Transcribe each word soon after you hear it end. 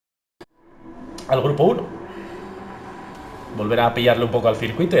al grupo 1. Volver a pillarle un poco al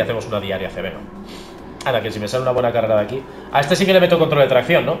circuito y hacemos una diaria CB. Ahora que si me sale una buena carrera de aquí. A este sí que le meto control de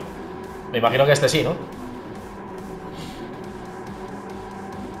tracción, ¿no? Me imagino que a este sí, ¿no?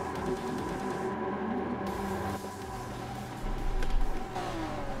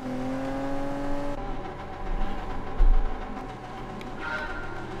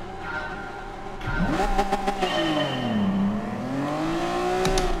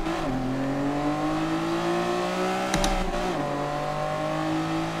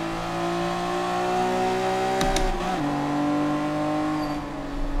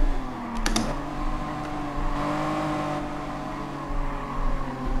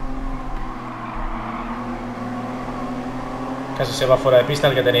 Casi se va fuera de pista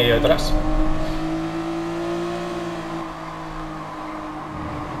el que tenía yo detrás.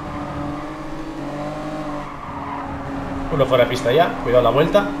 Uno fuera de pista ya. Cuidado la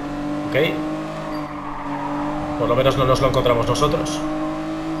vuelta. Ok. Por lo menos no nos lo encontramos nosotros.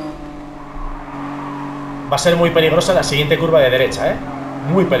 Va a ser muy peligrosa la siguiente curva de derecha, ¿eh?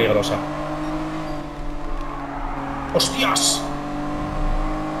 Muy peligrosa. ¡Hostias!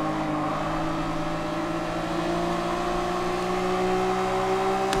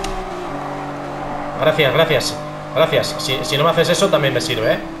 Gracias, gracias. Gracias. Si no me haces eso, también me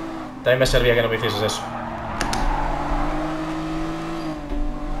sirve, ¿eh? También me servía que no me hicieses eso.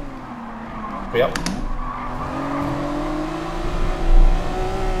 Cuidado.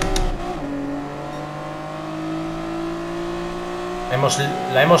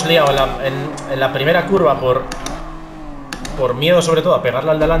 La hemos liado en la primera curva por miedo, sobre todo, a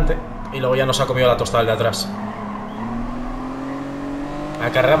pegarle al delante. Y luego ya nos ha comido la tostada el de atrás. La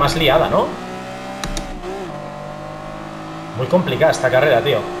carrera más liada, ¿no? Muy complicada esta carrera,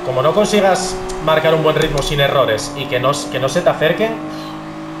 tío. Como no consigas marcar un buen ritmo sin errores y que no se te acerquen,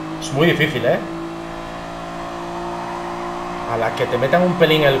 es muy difícil, ¿eh? A la que te metan un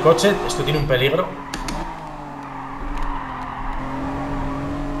pelín el coche, esto tiene un peligro.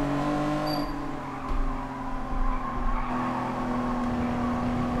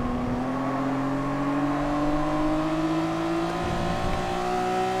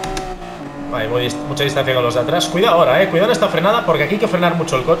 Vale, mucha distancia con los de atrás. Cuidado ahora, cuidado en esta frenada, porque aquí hay que frenar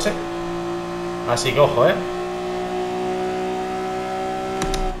mucho el coche. Así que ojo, Es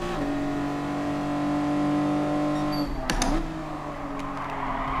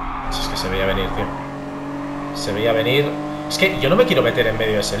que se veía venir, tío. Se veía venir. Es que yo no me quiero meter en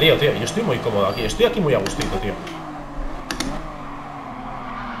medio de ese lío, tío. Yo estoy muy cómodo aquí. Estoy aquí muy a gustito, tío.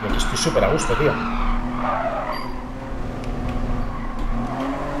 Yo aquí estoy súper a gusto, tío.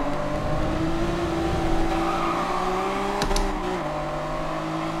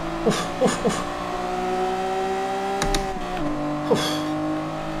 Uf.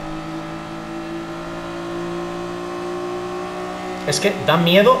 Es que da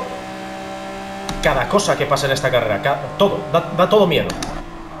miedo cada cosa que pasa en esta carrera. Todo, da todo miedo.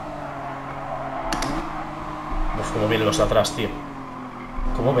 Uf, cómo vienen los de atrás, tío.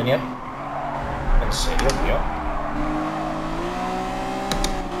 ¿Cómo venían? ¿En serio, tío?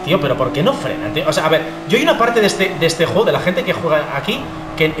 Tío, pero ¿por qué no frenan, tío? O sea, a ver, yo hay una parte de este juego, de la gente que juega aquí,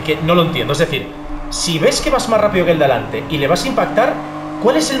 que no lo entiendo. Es decir, si ves que vas más rápido que el de delante y le vas a impactar,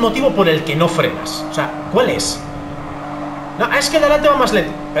 ¿cuál es el motivo por el que no frenas? O sea, ¿cuál es? No, es que el de delante va más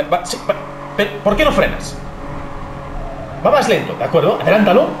lento. Pero, ¿por qué no frenas? Va más lento, ¿de acuerdo?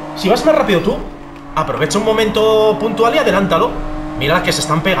 Adelántalo. Si vas más rápido tú, aprovecha un momento puntual y adelántalo. Mira la que se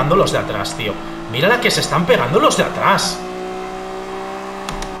están pegando los de atrás, tío. Mira la que se están pegando los de atrás.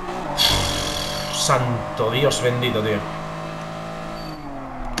 Santo Dios bendito, tío.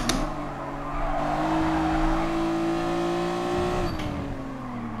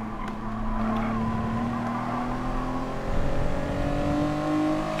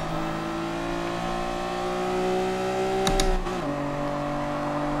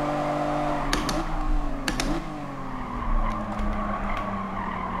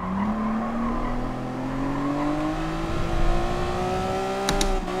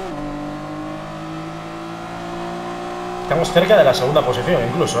 Estamos cerca de la segunda posición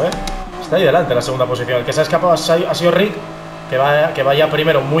incluso, Está ahí delante la segunda posición. El que se ha escapado ha sido Rick, que vaya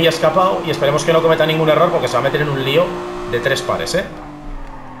primero muy escapado. Y esperemos que no cometa ningún error, porque se va a meter en un lío de 3 pares,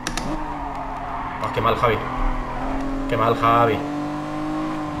 Oh, qué mal, Javi. Qué mal, Javi.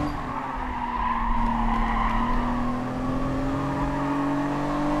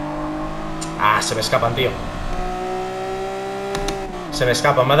 Ah, se me escapan, tío. Se me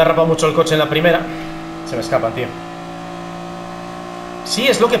escapan. Me ha derrapado mucho el coche en la primera. Se me escapan, tío. Sí,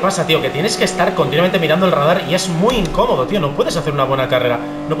 es lo que pasa, tío, que tienes que estar continuamente mirando el radar y es muy incómodo, tío. No puedes hacer una buena carrera.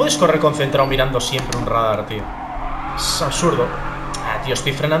 No puedes correr concentrado mirando siempre un radar, tío. Es absurdo. Ah, tío,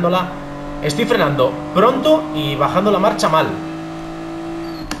 estoy frenándola. Estoy frenando pronto y bajando la marcha mal.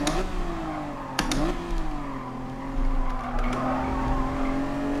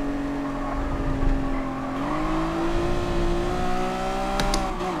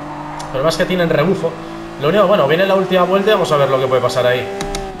 Pero más que tienen rebufo. Lo único, bueno, viene la última vuelta y vamos a ver lo que puede pasar ahí.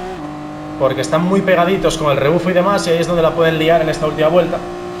 Porque están muy pegaditos con el rebufo y demás, y ahí es donde la pueden liar en esta última vuelta.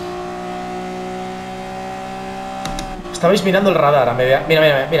 Estabais mirando el radar a media... Mira,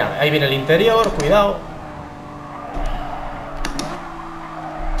 mira, mira, ahí viene el interior, cuidado.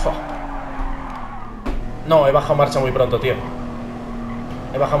 Fua. No, he bajado marcha muy pronto, tío.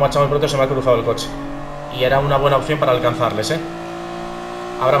 He bajado marcha muy pronto y se me ha cruzado el coche. Y era una buena opción para alcanzarles,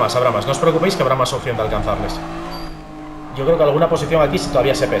 Habrá más, no os preocupéis que habrá más opción de alcanzarles. Yo creo que alguna posición aquí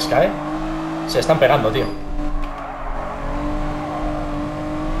todavía se pesca, Se están pegando, tío.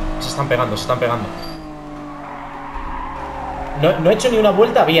 Se están pegando. No he hecho ni una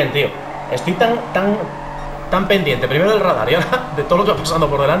vuelta bien, tío. Estoy tan pendiente, primero del radar y ahora de todo lo que va pasando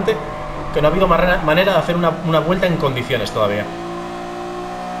por delante, que no ha habido manera de hacer una vuelta en condiciones todavía.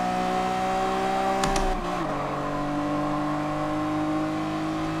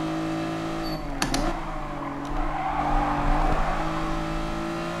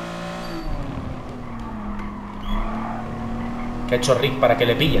 ¿Qué ha hecho Rick para que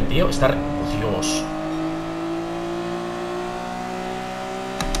le pillen, tío? Está... ¡Oh, Dios!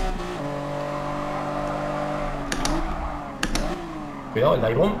 Cuidado, el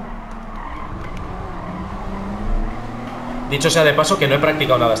dive-bomb. Dicho sea de paso que no he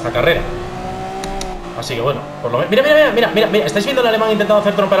practicado nada esta carrera. Así que bueno, por lo menos... Mira. ¿Estáis viendo al alemán intentando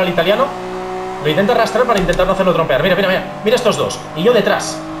hacer trompear al italiano? Lo intenta arrastrar para intentar no hacerlo trompear. Mira. Mira estos dos. Y yo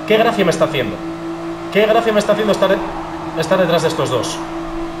detrás. Qué gracia me está haciendo. Qué gracia me está haciendo estar detrás de estos dos.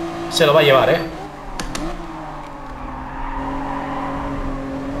 Se lo va a llevar,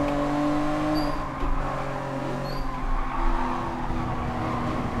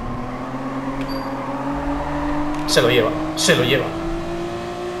 Se lo lleva.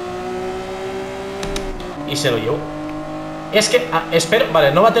 Y se lo llevó. Es que, espero,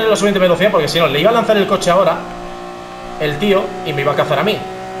 vale, no va a tener la suficiente velocidad porque si no, le iba a lanzar el coche ahora el tío y me iba a cazar a mí.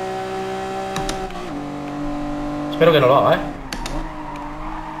 Espero que no lo haga,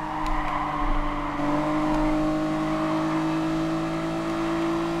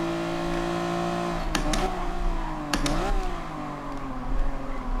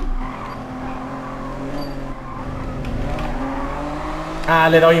 Ah,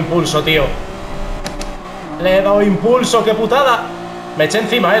 le he dado impulso, tío. Le he dado impulso, qué putada. Me eché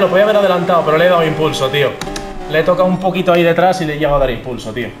encima, lo podía haber adelantado, pero le he dado impulso, tío. Le he tocado un poquito ahí detrás y le he llegado a dar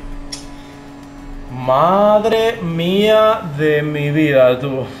impulso, tío. Madre mía de mi vida,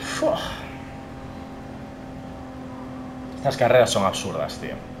 tú. Uf. Estas carreras son absurdas,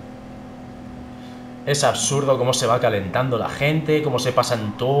 tío. Es absurdo cómo se va calentando la gente, cómo se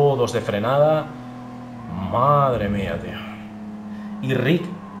pasan todos de frenada. Madre mía, tío. Y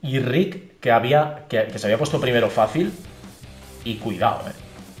Rick que se había puesto primero fácil. Y cuidado,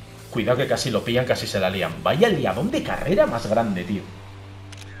 Cuidado que casi lo pillan, casi se la lían. Vaya liadón de carrera más grande, tío.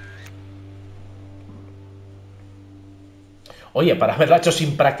 Oye, para haberla hecho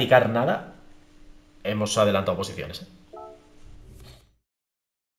sin practicar nada, hemos adelantado posiciones,